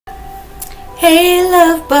Hey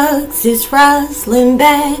love bugs, it's Roslynn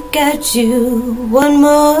back at you one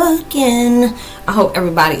more again. I hope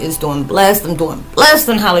everybody is doing blessed. I'm doing blessed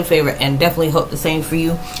and highly favored, and definitely hope the same for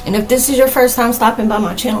you. And if this is your first time stopping by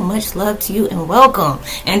my channel, much love to you and welcome.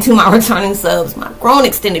 And to my returning subs, my grown,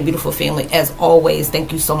 extended, beautiful family, as always,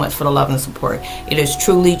 thank you so much for the love and support. It is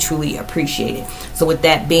truly, truly appreciated. So with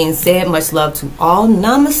that being said, much love to all.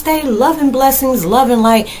 Namaste, love and blessings, love and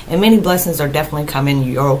light, and many blessings are definitely coming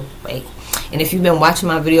your way. And if you've been watching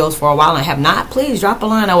my videos for a while and have not, please drop a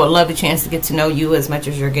line. I would love the chance to get to know you as much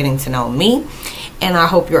as you're getting to know me. And I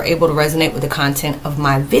hope you're able to resonate with the content of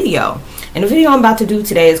my video. And the video I'm about to do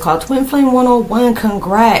today is called Twin Flame 101.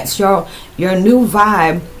 Congrats. Your new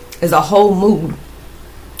vibe is a whole mood.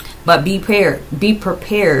 But be prepared. Be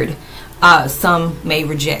prepared. Some may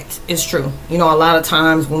reject. It's true. You know, a lot of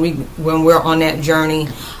times when we're on that journey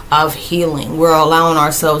of healing, we're allowing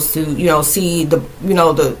ourselves to, see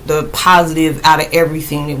the positive out of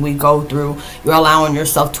everything that we go through. You're allowing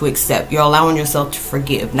yourself to accept. You're allowing yourself to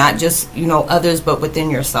forgive, not just, others, but within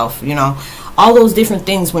yourself. All those different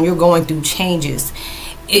things when you're going through changes.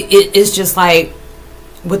 It's just like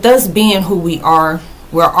with us being who we are,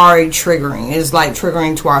 we're already triggering. It's like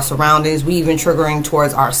triggering to our surroundings. We even triggering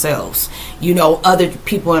towards ourselves. Other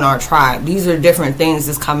people in our tribe. These are different things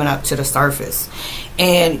that's coming up to the surface.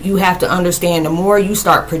 And you have to understand, the more you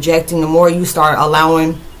start projecting, the more you start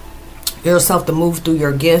allowing yourself to move through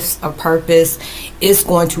your gifts of purpose, it's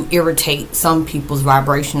going to irritate some people's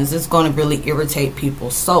vibrations. It's going to really irritate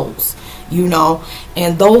people's souls.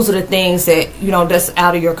 And those are the things that, that's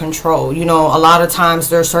out of your control. A lot of times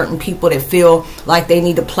there are certain people that feel like they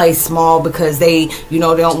need to play small because they, they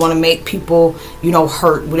don't want to make people,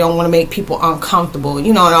 hurt. We don't want to make people uncomfortable. And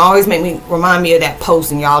it always remind me of that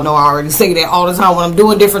post. And y'all know I already say that all the time when I'm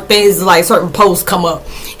doing different things. Like certain posts come up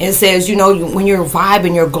and it says, when you're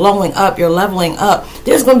vibing, you're glowing up, you're leveling up,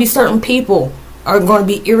 there's going to be certain people are going to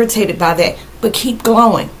be irritated by that. But keep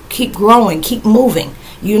glowing, keep growing, keep moving.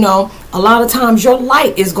 A lot of times your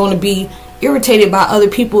light is going to be irritated by other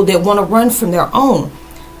people that want to run from their own.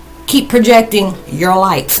 Keep projecting your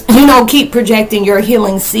light. Keep projecting your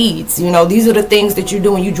healing seeds. These are the things that you're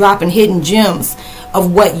doing. You dropping hidden gems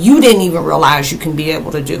of what you didn't even realize you can be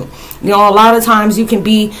able to do. A lot of times you can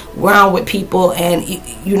be around with people and,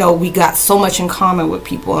 we got so much in common with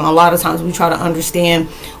people. And a lot of times we try to understand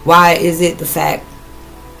why is it the fact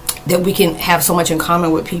that we can have so much in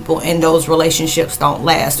common with people and those relationships don't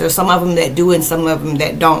last. There's some of them that do and some of them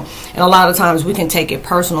that don't. And a lot of times we can take it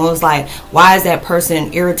personal. It's like, why is that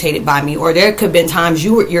person irritated by me? Or there could have been times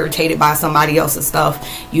you were irritated by somebody else's stuff,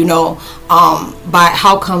 by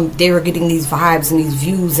how come they were getting these vibes and these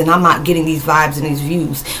views and I'm not getting these vibes and these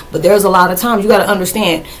views. But there's a lot of times you got to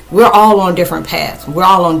understand, we're all on different paths. We're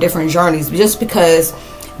all on different journeys. Just because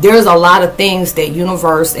there's a lot of things that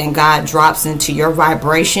universe and God drops into your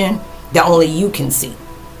vibration that only you can see.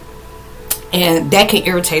 And that can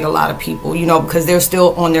irritate a lot of people, because they're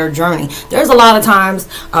still on their journey. There's a lot of times,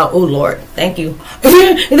 oh Lord, thank you.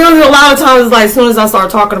 There's a lot of times, like as soon as I start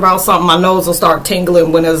talking about something, my nose will start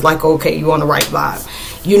tingling when it's like, okay, you're on the right vibe.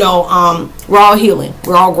 We're all healing.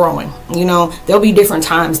 We're all growing. There'll be different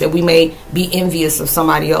times that we may be envious of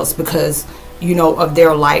somebody else because of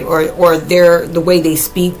their light or the way they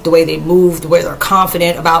speak, the way they move, the way they're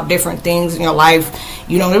confident about different things in your life.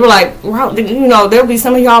 They were like, there'll be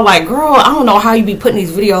some of y'all like, girl, I don't know how you be putting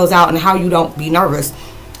these videos out and how you don't be nervous.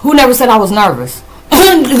 Who never said I was nervous?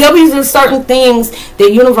 There'll be certain things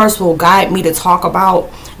that universe will guide me to talk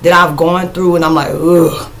about that I've gone through and I'm like,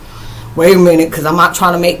 ugh. Wait a minute, because I'm not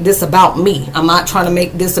trying to make this about me. I'm not trying to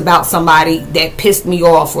make this about somebody that pissed me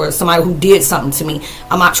off or somebody who did something to me.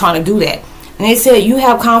 I'm not trying to do that. And they said, you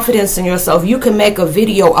have confidence in yourself. You can make a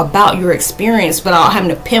video about your experience without having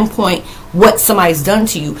to pinpoint what somebody's done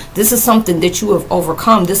to you. This is something that you have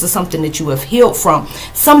overcome. This is something that you have healed from.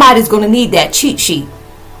 Somebody's going to need that cheat sheet,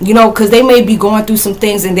 because they may be going through some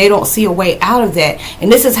things and they don't see a way out of that.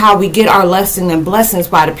 And this is how we get our lesson and blessings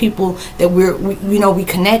by the people that we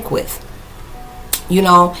connect with.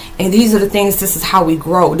 And these are the things, this is how we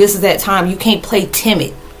grow. This is that time. You can't play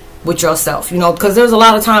timid with yourself, because there's a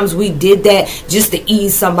lot of times we did that just to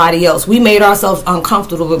ease somebody else. We made ourselves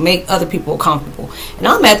uncomfortable to make other people comfortable. And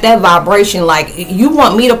I'm at that vibration, like, you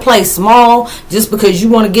want me to play small just because you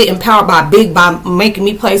want to get empowered by making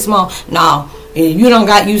me play small? No, you don't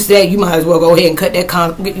got used to that. You might as well go ahead and cut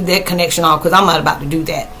that connection off, because I'm not about to do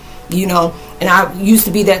that. And I used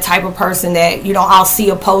to be that type of person that, you know, I'll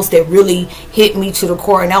see a post that really hit me to the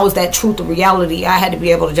core, and that was that truth of reality I had to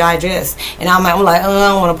be able to digest. And I'm like, oh, I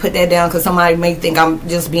don't want to put that down because somebody may think I'm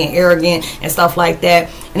just being arrogant and stuff like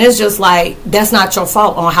that. And it's just like, that's not your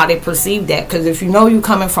fault on how they perceive that. Because if you know you're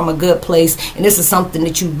coming from a good place and this is something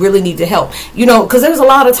that you really need to help, you know, because there's a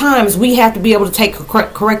lot of times we have to be able to take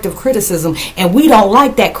corrective criticism, and we don't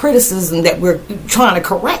like that criticism that we're trying to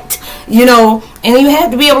correct, you know. And you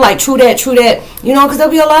have to be able to like, true that, you know, because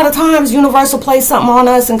there'll be a lot of times universe will play something on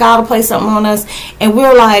us and God will play something on us, and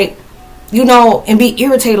we're like, you know, and be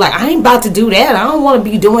irritated, like, I ain't about to do that, I don't want to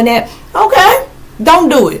be doing that. Okay, don't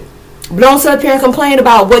do it. But don't sit up here and complain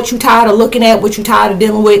about what you tired of looking at, what you tired of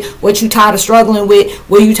dealing with, what you tired of struggling with,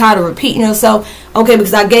 where you tired of repeating yourself. Okay,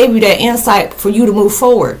 because I gave you that insight for you to move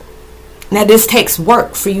forward. Now this takes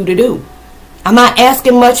work for you to do. I'm not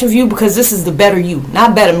asking much of you because this is the better you,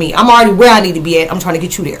 not better me. I'm already where I need to be at. I'm trying to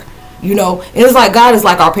get you there, you know. And it's like God is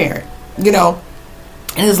like our parent, you know.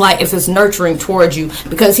 And it's like, if it's nurturing towards you,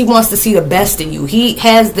 because he wants to see the best in you. He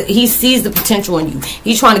sees the potential in you.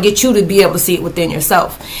 He's trying to get you to be able to see it within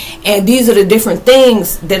yourself. And these are the different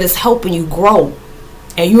things that is helping you grow.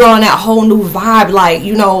 And you're on that whole new vibe, like,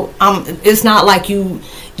 you know, it's not like you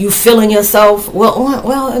feeling yourself.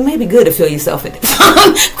 Well, it may be good to feel yourself at the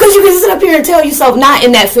time, because you can sit up here and tell yourself, not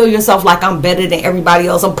in that feel yourself like I'm better than everybody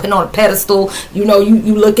else, I'm putting on a pedestal, you know,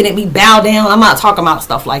 you looking at me, bow down. I'm not talking about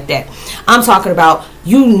stuff like that. I'm talking about,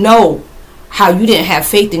 you know, how you didn't have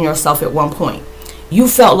faith in yourself at one point. You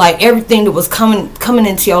felt like everything that was coming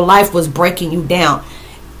into your life was breaking you down.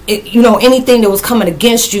 You know, anything that was coming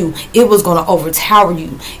against you, it was going to overtower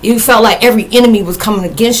you. You felt like every enemy was coming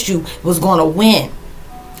against you was going to win.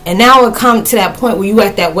 And now it come to that point where you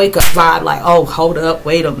at that wake up vibe, like, oh, hold up,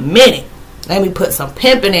 wait a minute, let me put some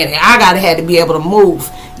pimping in it. I gotta have to be able to move.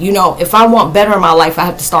 You know, if I want better in my life, I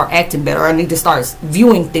have to start acting better. I need to start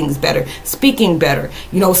viewing things better, speaking better,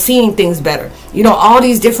 you know, seeing things better, you know, all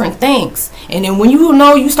these different things. And then when you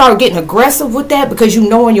know, you start getting aggressive with that, because you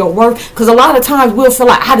know in your worth. Because a lot of times we'll feel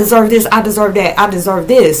like, I deserve this, I deserve that, I deserve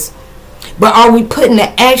this. But are we putting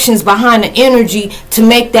the actions behind the energy to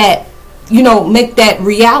make that, you know, make that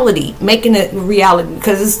reality, making it reality?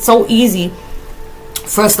 Because it's so easy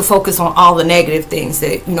for us to focus on all the negative things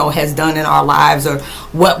that, you know, has done in our lives, or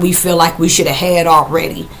what we feel like we should have had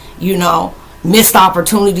already, you know, missed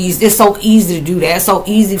opportunities. It's so easy to do that. It's so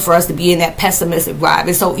easy for us to be in that pessimistic vibe.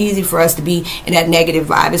 It's so easy for us to be in that negative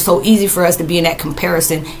vibe. It's so easy for us to be in that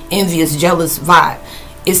comparison, envious, jealous vibe.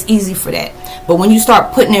 It's easy for that. But when you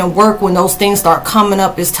start putting in work, when those things start coming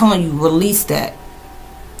up, it's telling you, release that.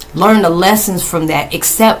 Learn the lessons from that.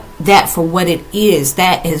 Accept that for what it is.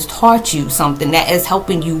 That has taught you something. That is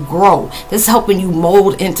helping you grow. That's helping you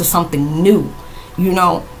mold into something new. You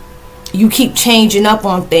know, you keep changing up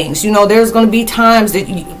on things. You know, there's going to be times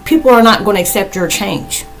that people are not going to accept your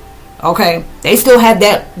change. Okay? They still have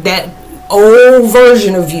that old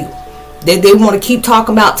version of you that they want to keep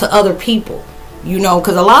talking about to other people. You know,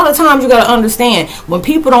 because a lot of times you got to understand, when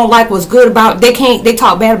people don't like what's good about, they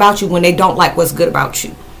talk bad about you when they don't like what's good about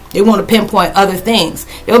you. They want to pinpoint other things.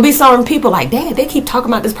 There'll be some people like, dad, they keep talking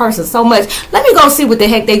about this person so much. Let me go see what the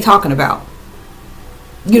heck they talking about.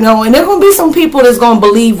 You know, and there's going to be some people that's going to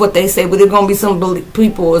believe what they say, but there's going to be some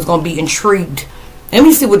people that's going to be intrigued. Let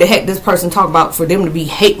me see what the heck this person talk about for them to be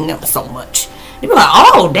hating them so much. They be like,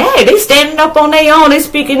 oh, dad, they standing up on their own. They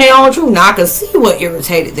speaking their own truth. Now I can see what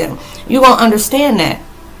irritated them. You're going to understand that.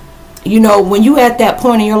 You know, when you at that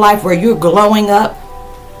point in your life where you're glowing up,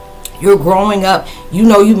 you're growing up, you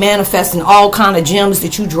know, you manifesting all kind of gems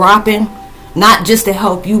that you dropping, not just to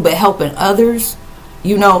help you, but helping others.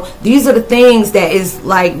 You know, these are the things that is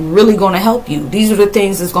like really going to help you. These are the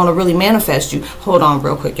things that's going to really manifest you. Hold on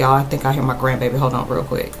real quick, y'all. I think I hear my grandbaby. Hold on real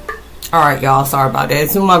quick. All right, y'all. Sorry about that. As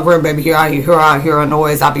soon as my grandbaby here, I hear a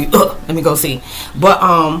noise. I'll be, let me go see. But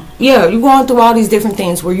yeah, you're going through all these different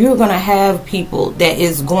things where you're going to have people that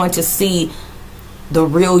is going to see the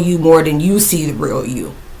real you more than you see the real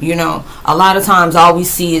you. You know, a lot of times all we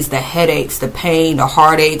see is the headaches, the pain, the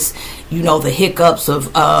heartaches, you know, the hiccups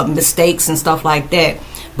of mistakes and stuff like that.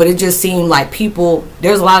 But it just seemed like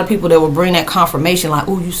there's a lot of people that will bring that confirmation like,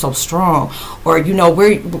 oh, you're so strong. Or, you know,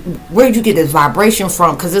 where did you get this vibration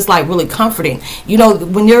from? Because it's like really comforting. You know,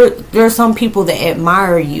 when there are some people that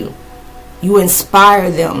admire you. You inspire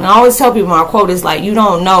them. And I always tell people, my quote is like, you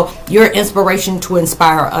don't know, your inspiration to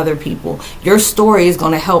inspire other people. Your story is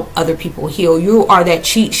going to help other people heal. You are that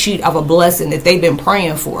cheat sheet of a blessing that they've been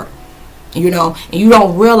praying for. You know, and you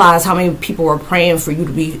don't realize how many people are praying for you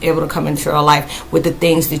to be able to come into your life with the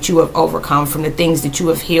things that you have overcome, from the things that you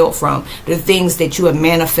have healed from, the things that you have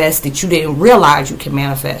manifested that you didn't realize you can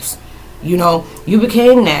manifest. You know, you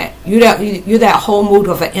became that. You're that whole mood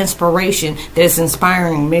of an inspiration that is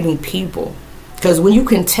inspiring many people. Because when you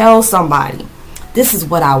can tell somebody, this is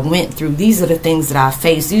what I went through, these are the things that I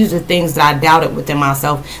faced, these are the things that I doubted within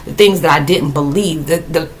myself, the things that I didn't believe,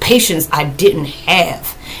 the patience I didn't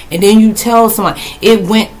have. And then you tell someone, it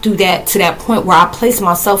went through that, to that point where I placed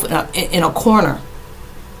myself in a corner.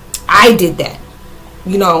 I did that.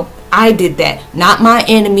 You know, I did that. Not my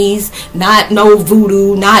enemies, not no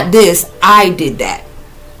voodoo, not this. I did that.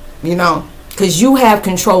 You know, because you have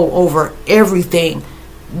control over everything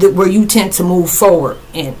where you tend to move forward,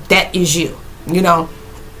 and that is you. You know,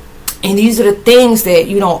 and these are the things that,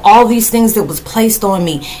 you know, all these things that was placed on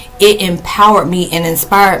me, it empowered me and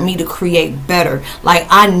inspired me to create better. Like,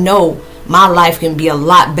 I know my life can be a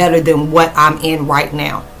lot better than what I'm in right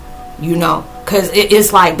now, you know, because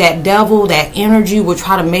it's like that devil, that energy will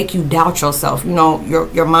try to make you doubt yourself. You know,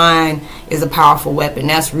 your mind is a powerful weapon.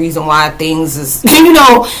 That's the reason why things is, you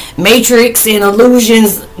know, matrix and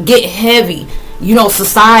illusions get heavy. You know,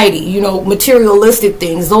 society, you know, materialistic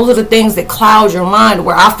things. Those are the things that cloud your mind,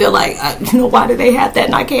 where I feel like, you know, why do they have that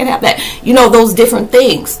and I can't have that? You know, those different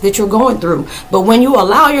things that you're going through. But when you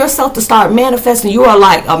allow yourself to start manifesting, you are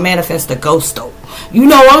like a manifesta gusto. You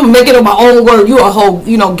know, I'm making up my own word. You a whole,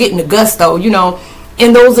 you know, getting the gusto, you know.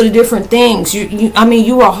 And those are the different things. I mean,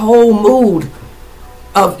 you a whole mood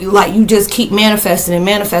of, like, you just keep manifesting and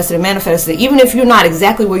manifesting and manifesting. Even if you're not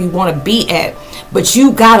exactly where you want to be at, but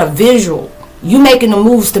you got a visual. You making the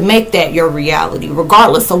moves to make that your reality,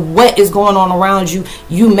 regardless of what is going on around you.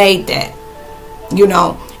 You made that, you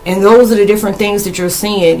know. And those are the different things that you're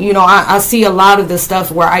seeing. You know, I see a lot of the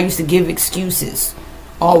stuff where I used to give excuses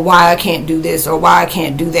on why I can't do this or why I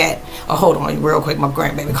can't do that. Oh, hold on real quick, my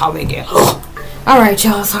grandbaby called me again. All right,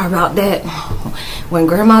 y'all, sorry about that. When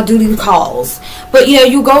grandma duty calls. But yeah,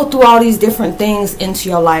 you go through all these different things into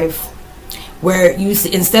your life where you,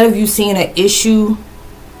 instead of you seeing an issue,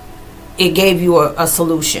 it gave you a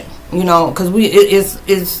solution, you know, because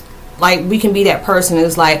it's like we can be that person.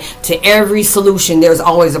 It's like, to every solution there's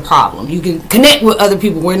always a problem. You can connect with other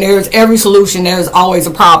people when there's every solution there's always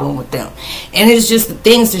a problem with them. And it's just the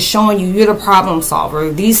things that's showing you you're the problem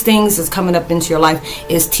solver. These things that's coming up into your life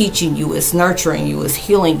is teaching you, it's nurturing you, it's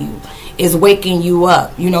healing you, it's waking you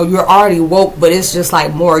up. You know, you're already woke, but it's just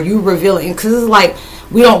like more you revealing, because it's like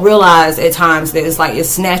we don't realize at times that it's like it's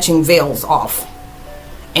snatching veils off.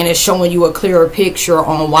 And it's showing you a clearer picture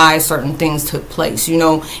on why certain things took place, you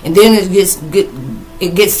know. And then it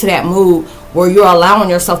gets to that mood where you're allowing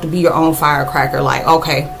yourself to be your own firecracker. Like,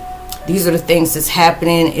 okay, these are the things that's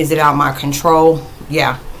happening. Is it out of my control?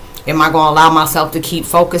 Yeah. Am I going to allow myself to keep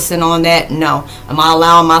focusing on that? No. Am I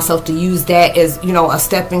allowing myself to use that as, you know, a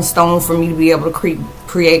stepping stone for me to be able to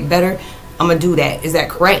create better? I'm going to do that. Is that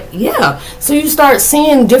correct? Yeah. So you start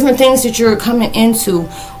seeing different things that you're coming into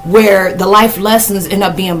where the life lessons end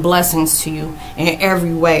up being blessings to you in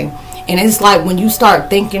every way. And it's like when you start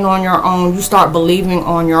thinking on your own, you start believing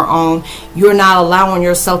on your own, you're not allowing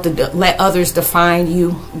yourself to let others define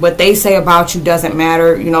you. What they say about you doesn't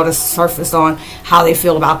matter, you know, to surface on how they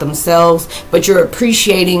feel about themselves. But you're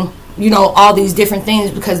appreciating, you know, all these different things,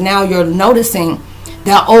 because now you're noticing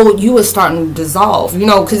that old you is starting to dissolve, you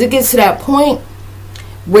know, because it gets to that point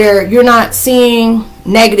where you're not seeing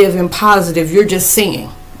negative and positive. You're just seeing.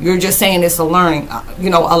 You're just saying it's a learning, you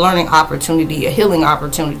know, a learning opportunity, a healing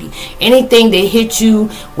opportunity. Anything that hits you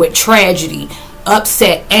with tragedy,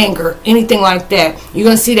 upset, anger, anything like that, you're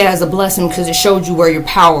going to see that as a blessing, because it showed you where your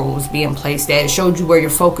power was being placed at. It showed you where your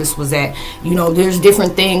focus was at. You know, there's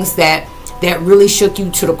different things that really shook you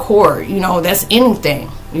to the core. You know, that's anything.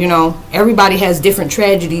 You know, everybody has different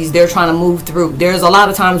tragedies they're trying to move through. There's a lot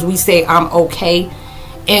of times we say, I'm okay.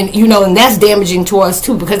 And, you know, and that's damaging to us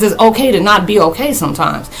too, because it's okay to not be okay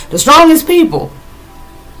sometimes. The strongest people,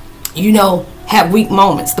 you know, have weak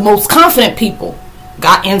moments. The most confident people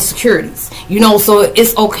got insecurities, you know, so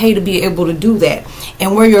it's okay to be able to do that.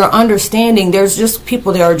 And where you're understanding, there's just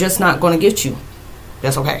people that are just not going to get you.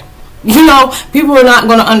 That's okay. You know, people are not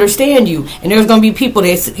going to understand you. And there's going to be people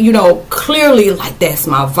that, you know, clearly like, that's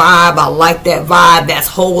my vibe. I like that vibe. That's a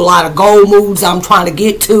whole lot of goal moves I'm trying to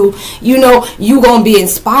get to. You know, you're going to be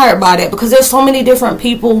inspired by that, because there's so many different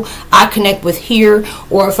people I connect with here,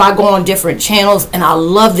 or if I go on different channels, and I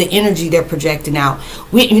love the energy they're projecting out.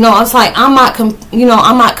 You know, it's like, I'm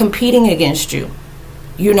not competing against you,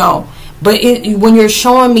 you know. But when you're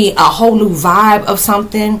showing me a whole new vibe of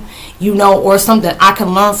something, you know, or something I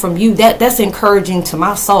can learn from you, that's encouraging to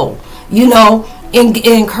my soul. You know, it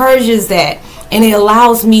encourages that. And it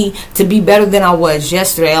allows me to be better than I was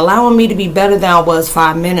yesterday, allowing me to be better than I was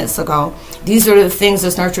 5 minutes ago. These are the things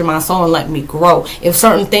that's nurturing my soul and letting me grow. If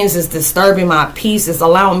certain things is disturbing my peace, it's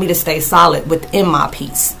allowing me to stay solid within my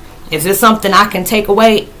peace. If it's something I can take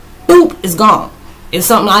away, boop, it's gone. If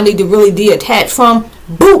something I need to really detach from,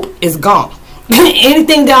 boop, it's gone.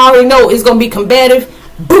 Anything that I already know is going to be combative,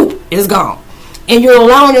 boop, it's gone. And you're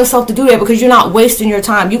allowing yourself to do that because you're not wasting your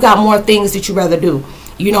time. You got more things that you rather do.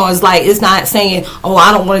 You know, it's like, it's not saying, oh,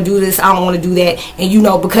 I don't want to do this, I don't want to do that. And, you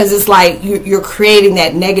know, because it's like you're creating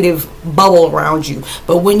that negative bubble around you.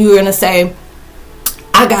 But when you're going to say,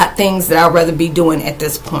 I got things that I'd rather be doing at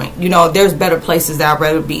this point. You know, there's better places that I'd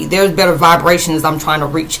rather be. There's better vibrations I'm trying to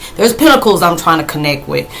reach. There's pinnacles I'm trying to connect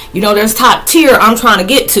with. You know, there's top tier I'm trying to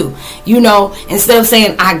get to. You know, instead of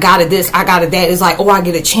saying, I got it this, I got it that, it's like, oh, I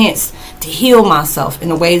get a chance to heal myself in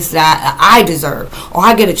the ways that I deserve. Or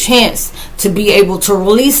I get a chance to be able to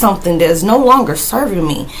release something that is no longer serving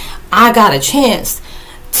me. I got a chance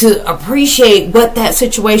to appreciate what that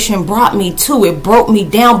situation brought me to. It broke me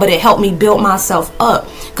down, but it helped me build myself up.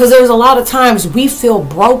 Because there's a lot of times we feel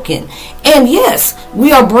broken. And yes,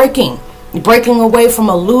 we are breaking away from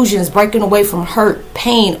illusions, breaking away from hurt,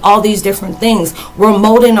 pain, all these different things. We're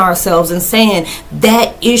molding ourselves and saying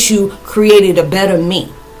that issue created a better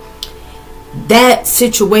me. That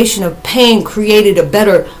situation of pain created a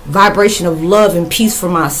better vibration of love and peace for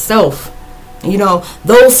myself. You know,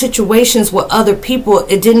 those situations with other people,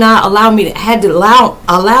 it did not allow me to,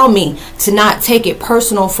 allow me to not take it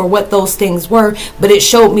personal for what those things were, but it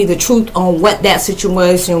showed me the truth on what that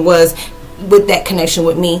situation was with that connection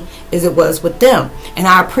with me as it was with them. And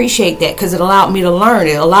I appreciate that because it allowed me to learn.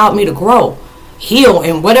 It allowed me to grow, heal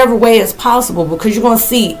in whatever way is possible, because you're going to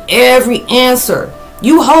see every answer.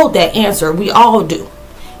 You hold that answer. We all do.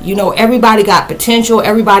 You know, everybody got potential.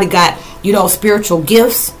 Everybody got, you know, spiritual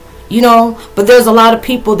gifts. You know, but there's a lot of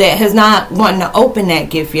people that has not wanting to open that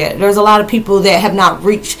gift yet. There's a lot of people that have not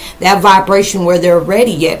reached that vibration where they're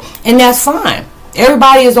ready yet. And that's fine.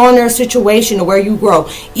 Everybody is on their situation to where you grow.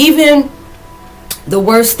 Even the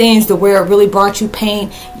worst things, to where it really brought you pain,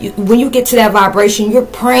 when you get to that vibration, you're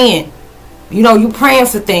praying. You know, you're praying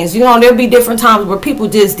for things. You know, there'll be different times where people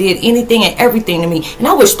just did anything and everything to me. And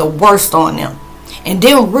I wish the worst on them. And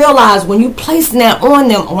didn't realize when you placing that on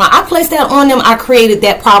them, when I placed that on them, I created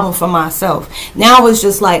that problem for myself. Now it's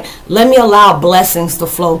just like, let me allow blessings to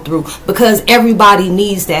flow through, because everybody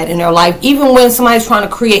needs that in their life. Even when somebody's trying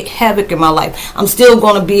to create havoc in my life, I'm still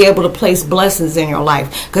going to be able to place blessings in your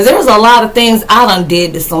life. Because there's a lot of things I done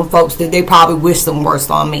did to some folks that they probably wish them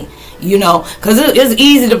worse on me. You know, because it's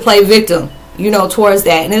easy to play victim, you know, towards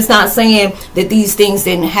that. And it's not saying that these things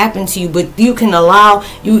didn't happen to you, but you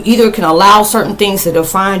either can allow certain things to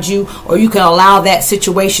define you, or you can allow that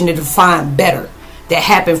situation to define better that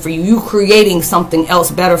happened for you. You creating something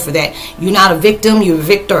else better for that. You're not a victim, you're a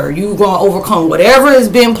victor. You're going to overcome whatever has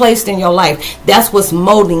been placed in your life. That's what's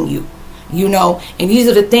molding you. You know, and these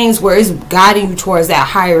are the things where it's guiding you towards that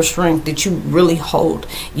higher strength that you really hold,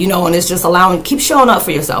 you know, and it's just allowing, keep showing up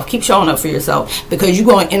for yourself, because you're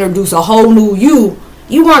going to introduce a whole new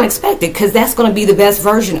you weren't expected, because that's going to be the best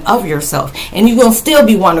version of yourself. And you're going to still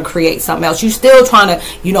be wanting to create something else. You're still trying to,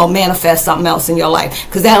 you know, manifest something else in your life,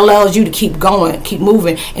 because that allows you to keep going, keep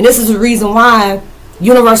moving. And this is the reason why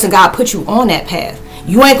universe and God put you on that path.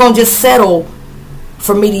 You ain't going to just settle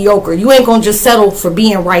for mediocre. You ain't gonna just settle for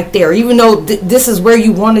being right there, even though this is where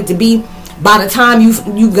you wanted to be. By the time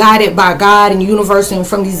you guided by God and the universe, and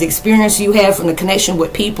from these experiences you have from the connection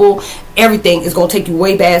with people, everything is gonna take you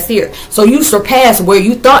way past here. So you surpass where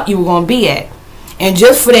you thought you were gonna be at, and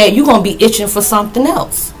just for that, you're gonna be itching for something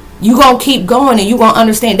else. You're going to keep going, and you're going to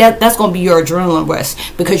understand that that's going to be your adrenaline rush,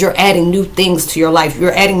 because you're adding new things to your life.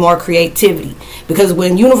 You're adding more creativity, because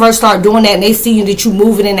when universe start doing that and they see that you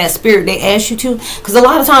moving in that spirit they ask you to, because a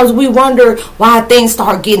lot of times we wonder why things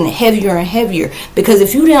start getting heavier and heavier, because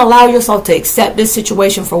if you didn't allow yourself to accept this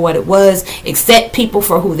situation for what it was, accept people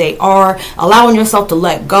for who they are, allowing yourself to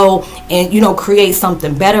let go and, you know, create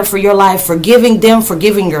something better for your life, forgiving them,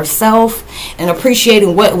 forgiving yourself, and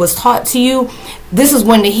appreciating what was taught to you, this is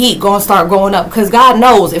when the heat gonna start going up, because God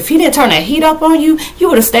knows if he didn't turn that heat up on you, you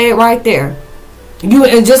would have stayed right there.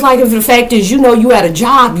 And just like if the fact is, you know, you at a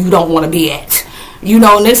job you don't want to be at, you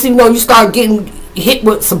know, and this, you know, you start getting hit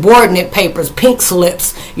with subordinate papers, pink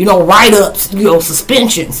slips, you know, write-ups, you know,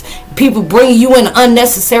 suspensions, people bringing you in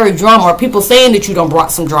unnecessary drama, or people saying that you done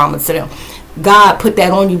brought some drama to them. God put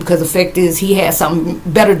that on you because the fact is he had something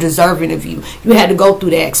better deserving of you. You had to go through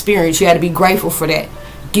that experience. You had to be grateful for that,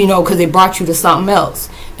 you know, because they brought you to something else.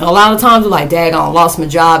 And a lot of times we're like, Dad, I lost my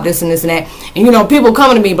job, this and this and that. And, you know, people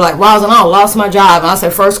coming to me be like, Roslynn, I lost my job. And I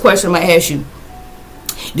said, first question I'm going to ask you,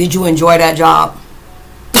 did you enjoy that job?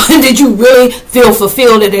 Did you really feel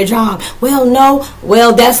fulfilled at their job? Well, no.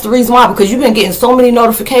 Well, that's the reason why, because you've been getting so many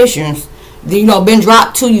notifications, you know, been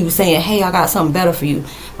dropped to you saying, hey, I got something better for you.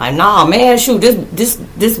 Like, nah, man, shoot,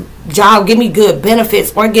 this job give me good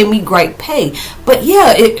benefits or give me great pay. But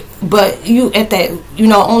yeah, but you at that, you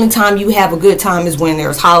know, only time you have a good time is when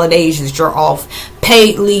there's holidays that you're off,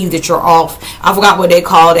 paid leave that you're off. I forgot what they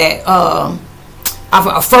call that,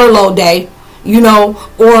 a furlough day, you know,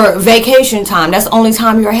 or vacation time. That's the only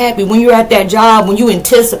time you're happy. When you're at that job, when you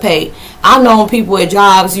anticipate. I've known people at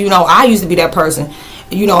jobs, you know, I used to be that person.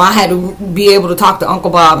 You know, I had to be able to talk to Uncle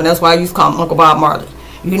Bob, and that's why I used to call him Uncle Bob Marley.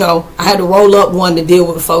 You know, I had to roll up one to deal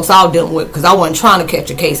with the folks I was dealing with, because I wasn't trying to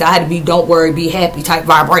catch a case. I had to be don't worry, be happy type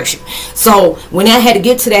vibration. So when I had to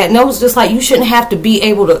get to that, and it was just like, you shouldn't have to be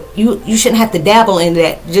able to, you shouldn't have to dabble in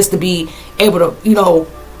that just to be able to, you know,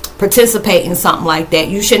 participate in something like that.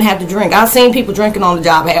 You shouldn't have to drink. I've seen people drinking on the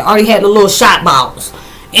job. I already had the little shot bottles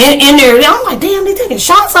in there. I'm like, damn, they taking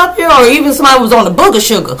shots up here, or even somebody was on the booger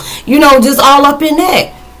sugar, you know, just all up in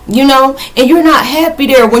that. You know, and you're not happy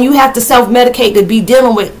there when you have to self-medicate to be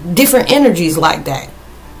dealing with different energies like that.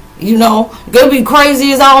 You know, it could be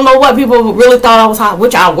crazy as I don't know what. People really thought I was hot,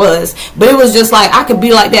 which I was. But it was just like, I could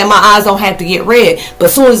be like that. My eyes don't have to get red. But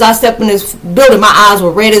as soon as I stepped in this building, my eyes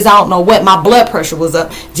were red as I don't know what. My blood pressure was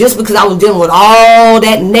up just because I was dealing with all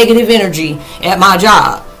that negative energy at my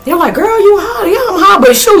job. They're like, girl, you hot. Yeah, I'm hot.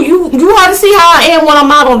 But shoot, you ought to see how I am when I'm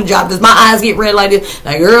out on the job. Does my eyes get red like this?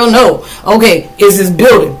 Like, girl, no. Okay, it's this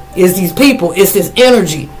building. It's these people. It's this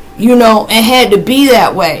energy. You know, it had to be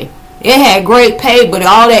that way. It had great pay, but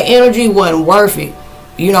all that energy wasn't worth it.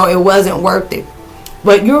 You know, it wasn't worth it.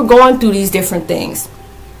 But you're going through these different things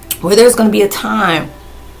where there's going to be a time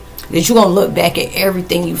that you're going to look back at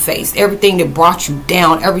everything you faced, everything that brought you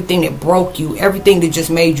down, everything that broke you, everything that just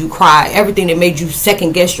made you cry, everything that made you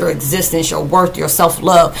second guess your existence, your worth, your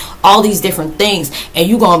self-love, all these different things. And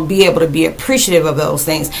you're going to be able to be appreciative of those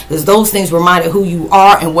things, because those things remind you who you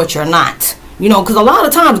are and what you're not. You know, because a lot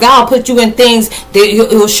of times God will put you in things that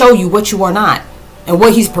He'll show you what you are not and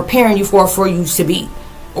what He's preparing you for you to be,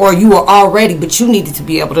 or you are already, but you needed to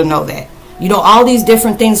be able to know that. You know, all these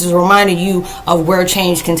different things is reminding you of where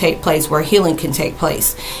change can take place, where healing can take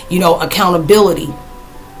place. You know, accountability,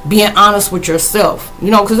 being honest with yourself. You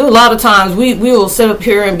know, because a lot of times we will sit up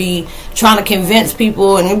here and be trying to convince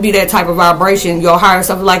people, and it'll be that type of vibration. Your higher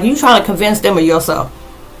self, like, you trying to convince them of yourself.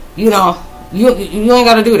 You know, you ain't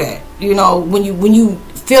got to do that. You know, when you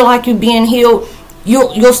feel like you're being healed,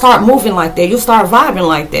 you'll start moving like that. You'll start vibing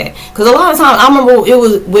like that. Because a lot of times, I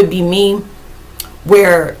remember would be me,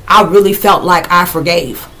 where I really felt like I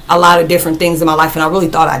forgave a lot of different things in my life, and I really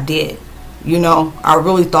thought I did. You know, I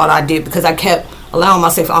really thought I did, because I kept allowing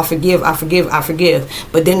myself, I forgive.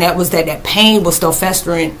 But then that pain was still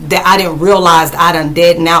festering that I didn't realize I done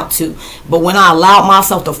deadened out to. But when I allowed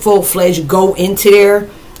myself to full-fledged go into there,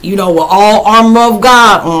 you know, with all armor of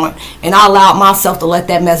God on, and I allowed myself to let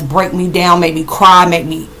that mess break me down, make me cry, make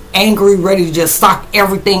me angry, ready to just sock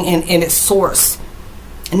everything in its source.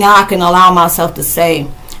 And now I can allow myself to say,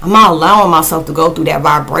 I'm not allowing myself to go through that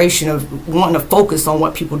vibration of wanting to focus on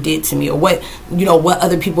what people did to me, or what, you know, what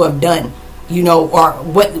other people have done, you know, or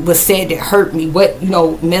what was said that hurt me, what, you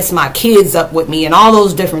know, messed my kids up with me, and all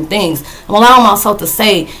those different things. I'm allowing myself to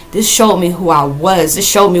say, this showed me who I was. This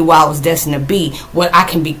showed me what I was destined to be, what I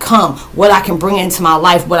can become, what I can bring into my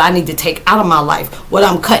life, what I need to take out of my life, what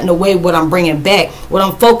I'm cutting away, what I'm bringing back, what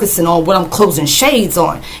I'm focusing on, what I'm closing shades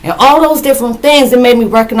on, and all those different things that made me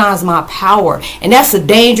recognize my power. And that's a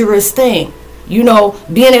dangerous thing, you know,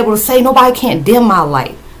 being able to say, nobody can't dim my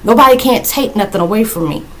light. Nobody can't take nothing away from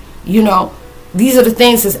me. You know, these are the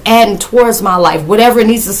things that's adding towards my life. Whatever it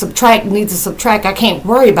needs to subtract. I can't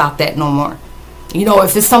worry about that no more. You know,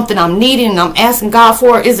 if it's something I'm needing and I'm asking God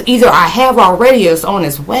for, it's either I have already or it's on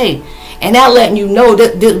its way. And that letting you know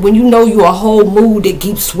that when you know you're a whole mood that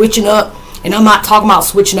keeps switching up, and I'm not talking about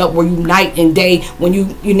switching up where you night and day, when you're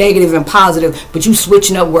negative and positive, but you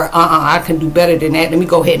switching up where I can do better than that. Let me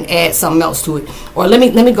go ahead and add something else to it, or let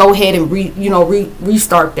me go ahead and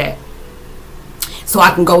restart that, so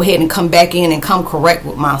I can go ahead and come back in and come correct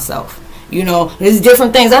with myself. You know, there's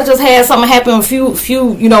different things. I just had something happen a few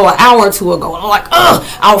you know, an hour or two ago. I'm like,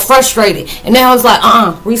 I was frustrated, and now I was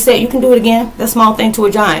like, reset. You can do it again. That small thing to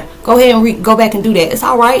a giant. Go ahead and go back and do that. It's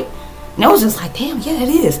all right. And I was just like, damn, yeah, it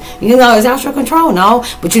is. You know, it's out your control, no.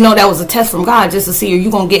 But you know, that was a test from God, just to see, are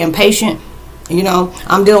you gonna get impatient? You know,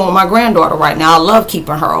 I'm dealing with my granddaughter right now. I love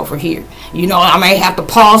keeping her over here. You know, I may have to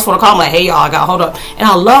pause for the call. I'm like, hey, y'all, I got hold up. And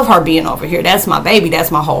I love her being over here. That's my baby.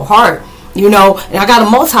 That's my whole heart. You know, and I got to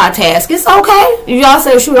multitask. It's okay. Y'all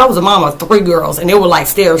say, shoot, I was a mom of 3 girls, and they were like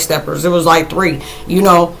stair steppers. It was like 3, you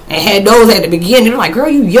know, and had those at the beginning. They're like, girl,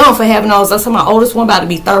 you young for having those. That's my oldest one about to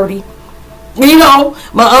be 30. You know,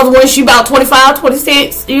 my other one, she about 25,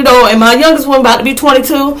 26, you know, and my youngest one about to be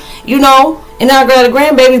 22, you know, and then I got a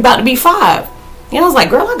grandbaby about to be 5. And I was like,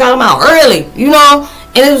 girl, I got them out early, you know,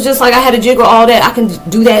 and it was just like I had to jiggle all that. I can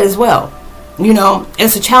do that as well. You know,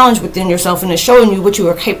 it's a challenge within yourself, and it's showing you what you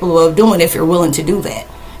are capable of doing if you're willing to do that,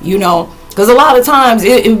 you know, because a lot of times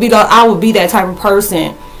it would be I would be that type of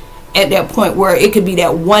person at that point where it could be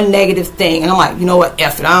that one negative thing, and I'm like, you know what,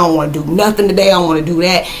 F it, I don't want to do nothing today, I don't want to do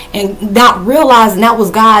that, and not realizing that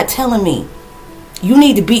was God telling me,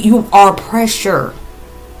 you are pressure.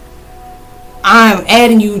 I'm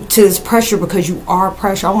adding you to this pressure because you are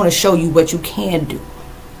pressure. I want to show you what you can do.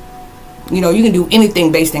 You know, you can do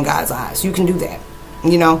anything based in God's eyes. You can do that.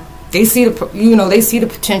 You know, they see the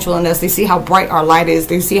potential in us. They see how bright our light is.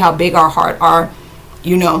 They see how big our heart are.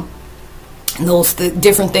 You know, and those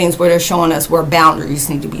different things where they're showing us where boundaries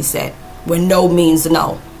need to be set. Where no means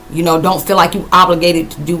no. You know, don't feel like you're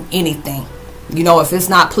obligated to do anything. You know, if it's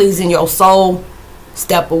not pleasing your soul,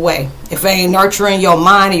 step away. If it ain't nurturing your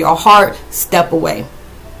mind and your heart, step away.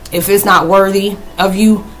 If it's not worthy of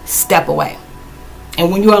you, step away. And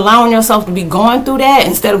when you're allowing yourself to be going through that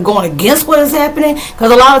instead of going against what is happening, because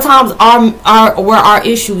a lot of times where our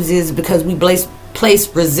issues is because we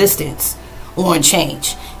place resistance on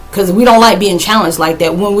change, because we don't like being challenged like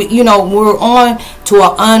that. When we're on to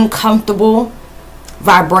an uncomfortable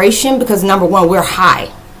vibration, because number one, we're high.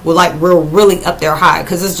 We're really up there high,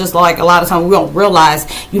 because it's just like a lot of times we don't realize,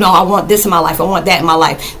 you know, I want this in my life, I want that in my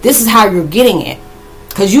life. This is how you're getting it,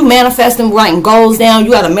 because you manifesting, writing goals down.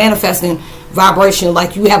 You got to manifesting vibration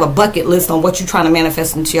like you have a bucket list on what you're trying to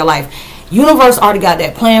manifest into your life. Universe already got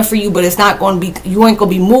that plan for you, but it's not going to be, you ain't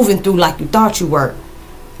going to be moving through like you thought you were.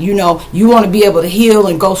 You know, you want to be able to heal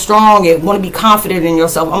and go strong and want to be confident in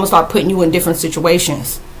yourself. I'm going to start putting you in different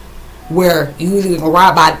situations where you either can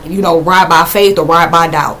ride by faith or ride by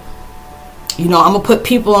doubt. You know, I'm going to put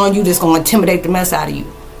people on you that's going to intimidate the mess out of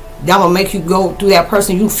you. That will make you go through that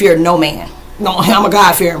person. You fear no man. No, I'm a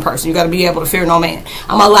God-fearing person. You got to be able to fear no man.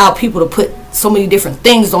 I'm going to allow people to put so many different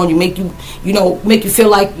things on you, make you feel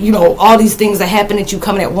like, you know, all these things that happen at you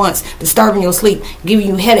coming at once, disturbing your sleep, giving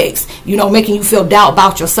you headaches, you know, making you feel doubt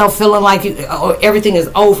about yourself, feeling like everything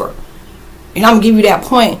is over. And I'm going to give you that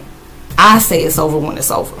point. I say it's over when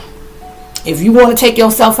it's over. If you want to take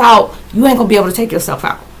yourself out, you ain't going to be able to take yourself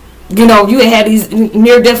out. You know, you had these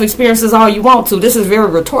near-death experiences all you want to. This is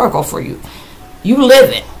very rhetorical for you. You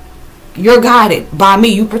live it. You're guided by me.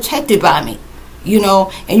 You protected by me. You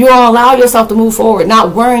know, and you don't allow yourself to move forward,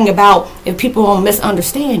 not worrying about if people don't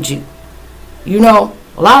misunderstand you. You know,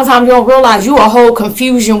 a lot of times you don't realize you're a whole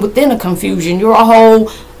confusion within a confusion. You're a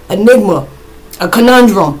whole enigma, a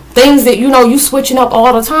conundrum. Things that, you know, you switching up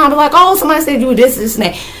all the time. They're like, oh, somebody said you this, and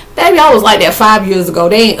that. Baby, I was like that 5 years ago.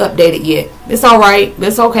 They ain't updated yet. It's all right.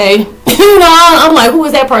 It's okay. You know, I'm like, who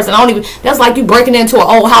is that person? I don't even, that's like you breaking into an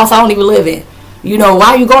old house I don't even live in. You know, why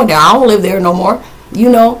are you going there? I don't live there no more. You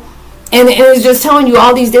know, and it's just telling you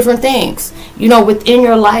all these different things, you know, within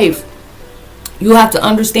your life. You have to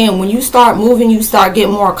understand, when you start moving, you start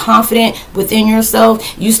getting more confident within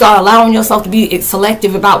yourself. You start allowing yourself to be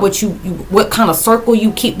selective about what kind of circle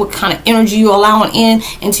you keep, what kind of energy you're allowing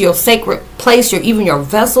into your sacred place, even your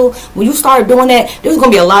vessel. When you start doing that, there's going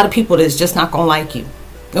to be a lot of people that's just not going to like you.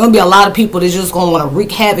 There's going to be a lot of people that's just going to want to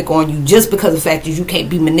wreak havoc on you just because of the fact that you can't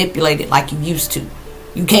be manipulated like you used to.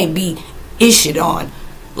 You can't be issued on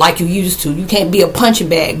like you used to. You can't be a punching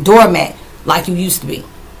bag, doormat like you used to be.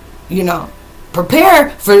 You know,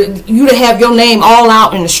 prepare for you to have your name all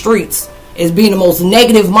out in the streets as being the most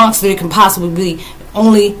negative monster it can possibly be,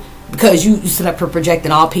 only because you sit up here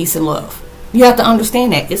projecting all peace and love. You have to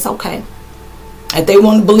understand that. It's okay. If they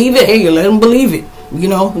want to believe it, hey, let them believe it. You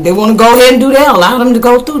know, they want to go ahead and do that, allow them to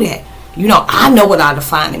go through that. You know, I know what I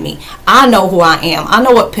define in me. I know who I am. I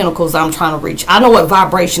know what pinnacles I'm trying to reach. I know what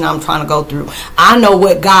vibration I'm trying to go through. I know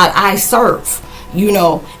what God I serve. You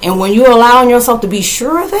know, and when you're allowing yourself to be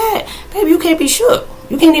sure of that, baby, you can't be shook.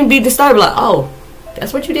 You can't even be disturbed like, oh,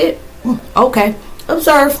 that's what you did? Okay.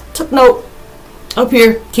 Observe. Took note. Up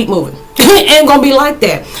here. Keep moving. It ain't going to be like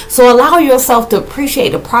that. So allow yourself to appreciate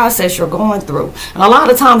the process you're going through. And a lot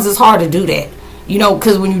of times it's hard to do that. You know,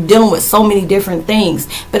 because when you're dealing with so many different things.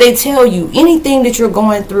 But they tell you anything that you're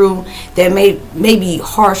going through that may be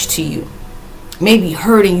harsh to you, maybe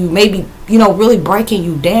hurting you, maybe, you know, really breaking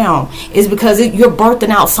you down, is because you're birthing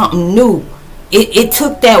out something new. It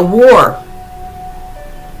took that war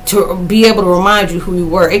to be able to remind you who you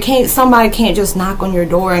were. Somebody can't just knock on your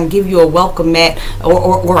door and give you a welcome mat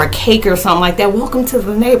or a cake or something like that. Welcome to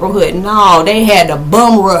the neighborhood. No, they had a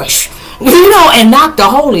bum rush, and knock the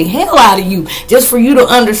holy hell out of you just for you to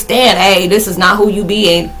understand, hey, this is not who you be,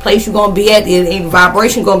 ain't place you gonna be at, it ain't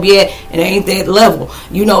vibration gonna be at, and it ain't that level.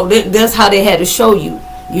 That's how they had to show you.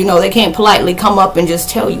 They can't politely come up and just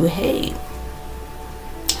tell you, hey,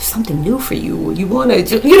 something new for you. You want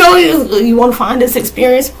to, you want to find this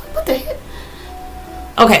experience. What the heck?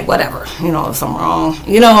 Okay, whatever. If I'm wrong.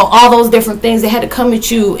 All those different things that had to come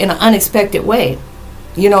at you in an unexpected way.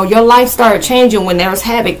 Your life started changing when there was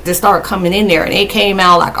havoc that started coming in there, and it came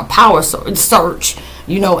out like a power surge.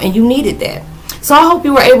 And you needed that. So I hope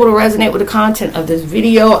you were able to resonate with the content of this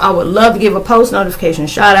video. I would love to give a post notification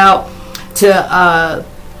shout out to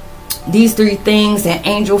these 3 things, and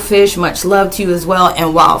angelfish, much love to you as well,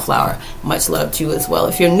 and wildflower, much love to you as well.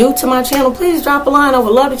 If you're new to my channel, please drop a line. I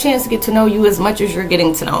would love a chance to get to know you as much as you're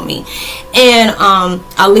getting to know me. And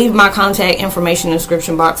I'll leave my contact information in the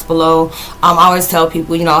description box below. I always tell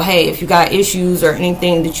people, hey, if you got issues or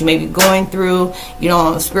anything that you may be going through,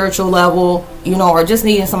 on a spiritual level, or just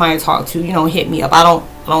needing somebody to talk to, hit me up. I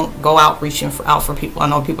don't go out reaching out for people. I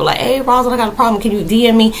know people like, hey, Roslynn, I got a problem, can you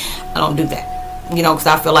DM me? I don't do that. Because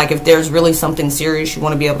I feel like if there's really something serious, you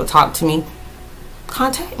want to be able to talk to me,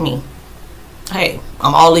 contact me. Hey,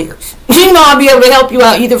 I'm all ears. I'll be able to help you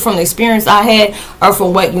out either from the experience I had or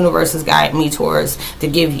from what universe has guided me towards to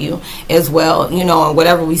give you as well. And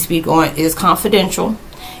whatever we speak on is confidential,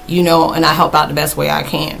 and I help out the best way I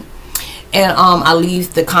can. And I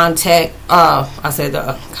leave the contact,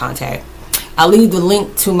 I'll leave the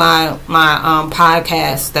link to my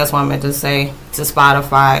podcast, that's what I meant to say, to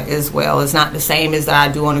Spotify as well. It's not the same as that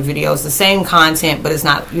I do on the video. It's the same content, but it's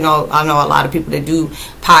not, I know a lot of people that do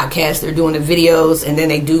podcasts, they're doing the videos and then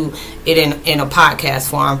they do it in a podcast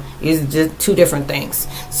form. It's just 2 different things.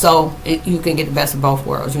 So you can get the best of both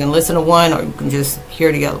worlds. You can listen to one or you can just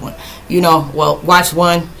hear the other one. Watch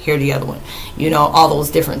one, hear the other one. All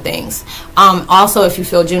those different things. Also, if you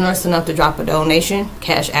feel generous enough to drop a donation,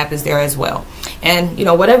 Cash App is there as well. And,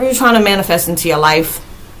 whatever you're trying to manifest into your life,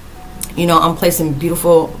 I'm placing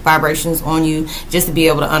beautiful vibrations on you just to be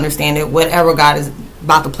able to understand that whatever God is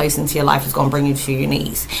about to place into your life is going to bring you to your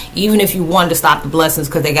knees. Even if you wanted to stop the blessings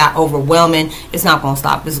because they got overwhelming, it's not going to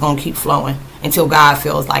stop. It's going to keep flowing until God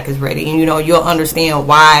feels like it's ready. And, you'll understand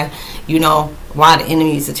why, why the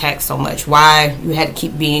enemy is attacked so much, why you had to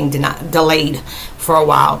keep being delayed for a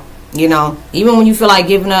while. Even when you feel like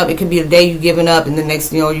giving up, it could be the day you giving up and the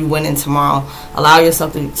next, you winning tomorrow. Allow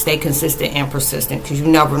yourself to stay consistent and persistent because you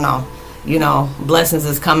never know. Blessings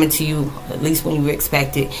is coming to you at least when you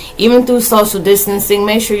expect it. Even through social distancing,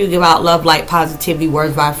 make sure you give out love, light, positivity,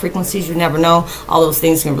 words, vibe, frequencies. You never know. All those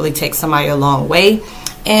things can really take somebody a long way.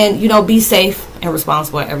 And, be safe and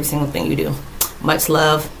responsible at every single thing you do. Much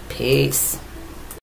love. Peace.